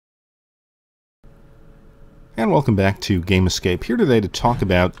And welcome back to Game Escape. Here today to talk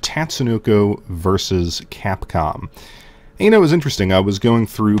about Tatsunoko versus Capcom. And, you know, it was interesting. I was going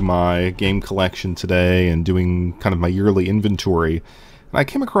through my game collection today and doing kind of my yearly inventory, and I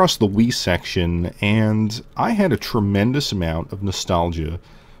came across the Wii section, and I had a tremendous amount of nostalgia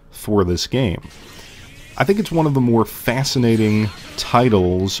for this game. I think it's one of the more fascinating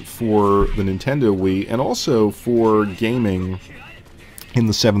titles for the Nintendo Wii, and also for gaming in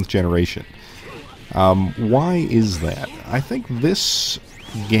the 7th generation. Why is that? I think this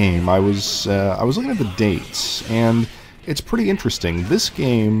game, I was looking at the dates, and it's pretty interesting. This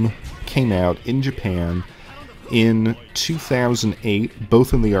game came out in Japan in 2008,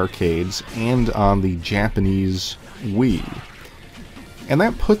 both in the arcades and on the Japanese Wii. And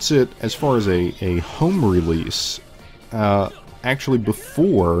that puts it, as far as a home release, actually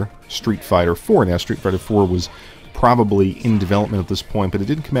before Street Fighter 4. Now, Street Fighter 4 was probably in development at this point, but it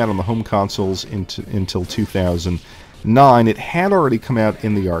didn't come out on the home consoles until 2009. It had already come out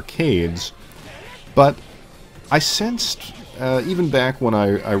in the arcades, but I sensed, even back when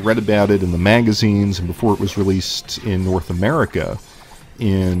I read about it in the magazines and before it was released in North America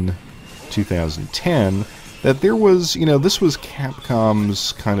in 2010, that there was, you know, this was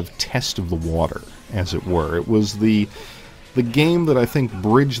Capcom's kind of test of the water, as it were. It was the game that I think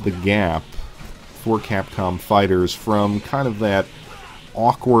bridged the gap for Capcom fighters from kind of that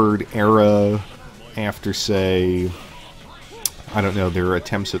awkward era after, say, I don't know, their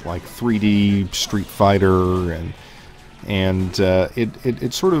attempts at like 3D Street Fighter, and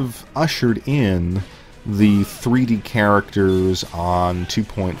it sort of ushered in the 3D characters on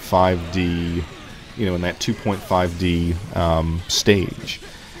 2.5D, you know, in that 2.5D stage,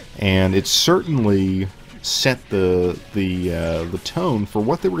 and it certainly set the tone for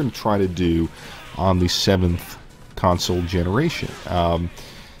what they were going to try to do on the 7th console generation.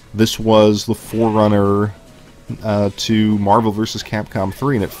 This was the forerunner to Marvel vs. Capcom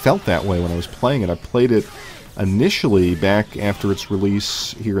 3, and it felt that way when I was playing it. I played it initially back after its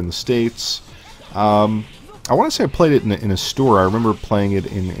release here in the States. I want to say I played it in a store. I remember playing it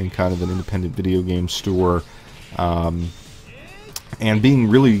in kind of an independent video game store, and being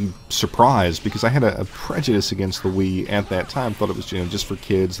really surprised because I had a prejudice against the Wii at that time. Thought it was, you know, just for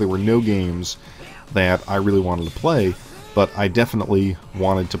kids. There were no games that I really wanted to play, but I definitely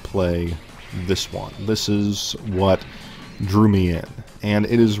wanted to play this one. This is what drew me in, and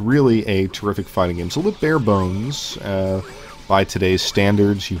it is really a terrific fighting game. It's a little bare bones by today's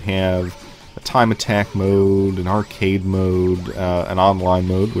standards. You have a time attack mode, an arcade mode, an online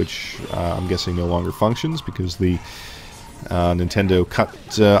mode, which I'm guessing no longer functions because the Nintendo cut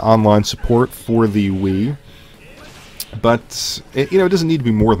online support for the Wii. But it, you know, it doesn't need to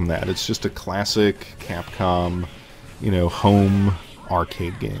be more than that. It's just a classic Capcom, you know, home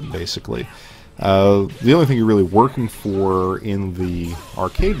arcade game, basically. The only thing you're really working for in the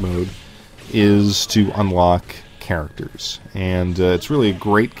arcade mode is to unlock characters, and it's really a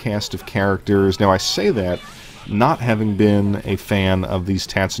great cast of characters. Now, I say that not having been a fan of these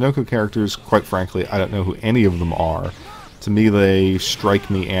Tatsunoko characters. Quite frankly, I don't know who any of them are. To me, they strike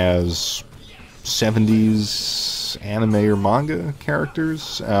me as 70s anime or manga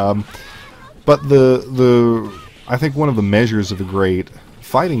characters. But I think one of the measures of a great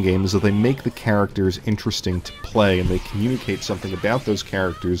fighting game is that they make the characters interesting to play, and they communicate something about those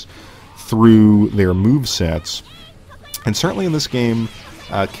characters through their movesets. And certainly in this game,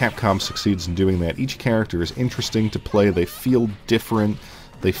 Capcom succeeds in doing that. Each character is interesting to play. They feel different.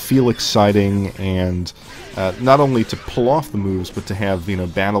 They feel exciting, and not only to pull off the moves, but to have, you know,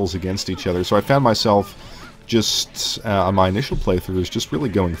 battles against each other. So I found myself just on my initial playthroughs just really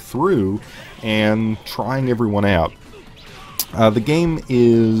going through and trying everyone out. The game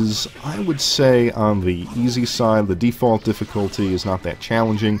is, I would say, on the easy side. The default difficulty is not that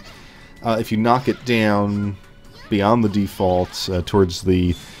challenging. If you knock it down beyond the default towards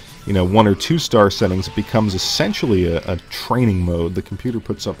the, you know, 1 or 2 star settings, it becomes essentially a training mode. The computer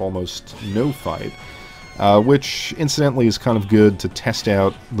puts up almost no fight, which incidentally is kind of good to test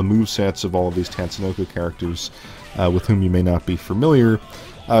out the movesets of all of these Tatsunoko characters with whom you may not be familiar.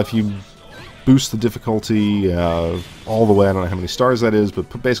 If you boost the difficulty all the way, I don't know how many stars that is,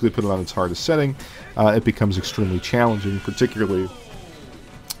 but basically put it on its hardest setting, it becomes extremely challenging, particularly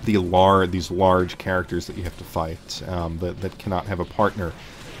these large characters that you have to fight that cannot have a partner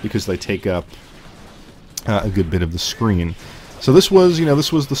because they take up a good bit of the screen. So this was, you know,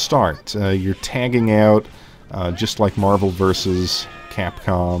 this was the start. You're tagging out, just like Marvel vs.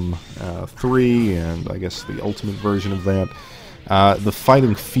 Capcom 3, and I guess the ultimate version of that. The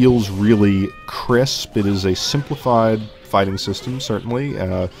fighting feels really crisp. It is a simplified fighting system, certainly.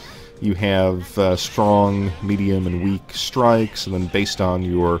 You have strong, medium, and weak strikes, and then based on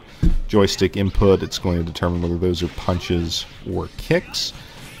your joystick input, it's going to determine whether those are punches or kicks.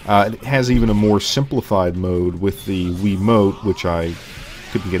 It has even a more simplified mode with the Wiimote, which I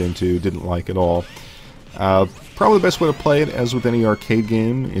couldn't get into, didn't like at all. Probably the best way to play it, as with any arcade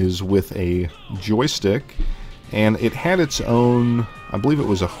game, is with a joystick. And it had its own, I believe it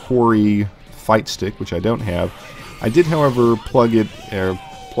was a Hori fight stick, which I don't have. I did, however, plug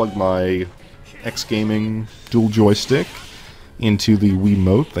my X Gaming dual joystick into the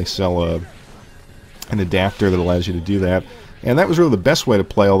Wiimote. They sell an adapter that allows you to do that. And that was really the best way to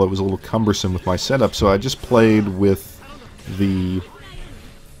play, although it was a little cumbersome with my setup. So I just played with the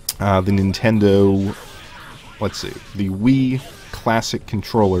Nintendo, let's see, the Wii Classic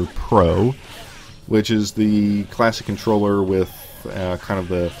Controller Pro, which is the classic controller with kind of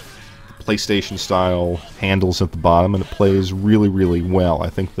the PlayStation-style handles at the bottom, and it plays really, really well. I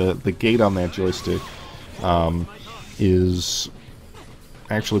think the gate on that joystick is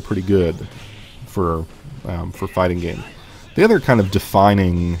actually pretty good for fighting game. The other kind of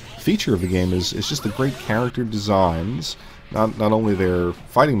defining feature of the game is just the great character designs. Not only their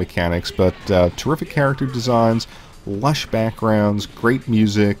fighting mechanics, but terrific character designs, lush backgrounds, great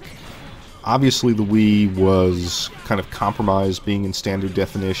music. Obviously, the Wii was kind of compromised being in standard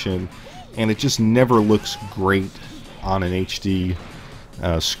definition, and it just never looks great on an HD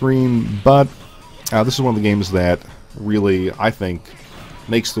screen. But this is one of the games that really, I think,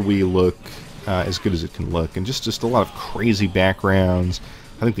 makes the Wii look as good as it can look, and just a lot of crazy backgrounds.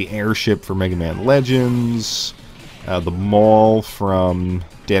 I think the airship for Mega Man Legends, the mall from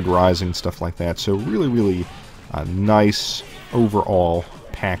Dead Rising, stuff like that. So really, really nice overall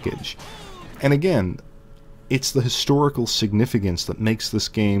package. And again, it's the historical significance that makes this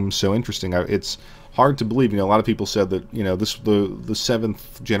game so interesting. It's hard to believe. A lot of people said that, the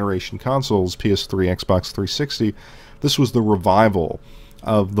 7th generation consoles, PS3, Xbox 360, this was the revival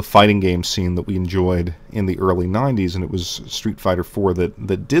of the fighting game scene that we enjoyed in the early 90s, and it was Street Fighter IV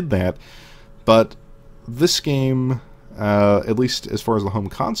that did that. But this game, at least as far as the home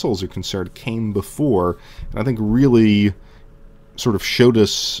consoles are concerned, came before, and I think really sort of showed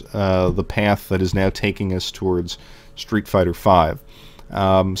us the path that is now taking us towards Street Fighter V.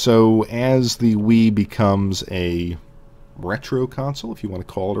 So as the Wii becomes a retro console, if you want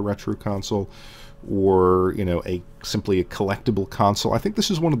to call it a retro console, or simply a collectible console, I think this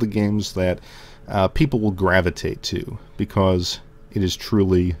is one of the games that people will gravitate to because it is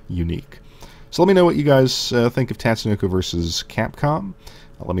truly unique. So let me know what you guys think of Tatsunoko versus Capcom.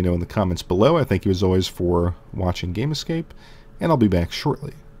 Let me know in the comments below. I thank you as always for watching Game Escape, and I'll be back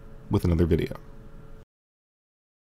shortly with another video.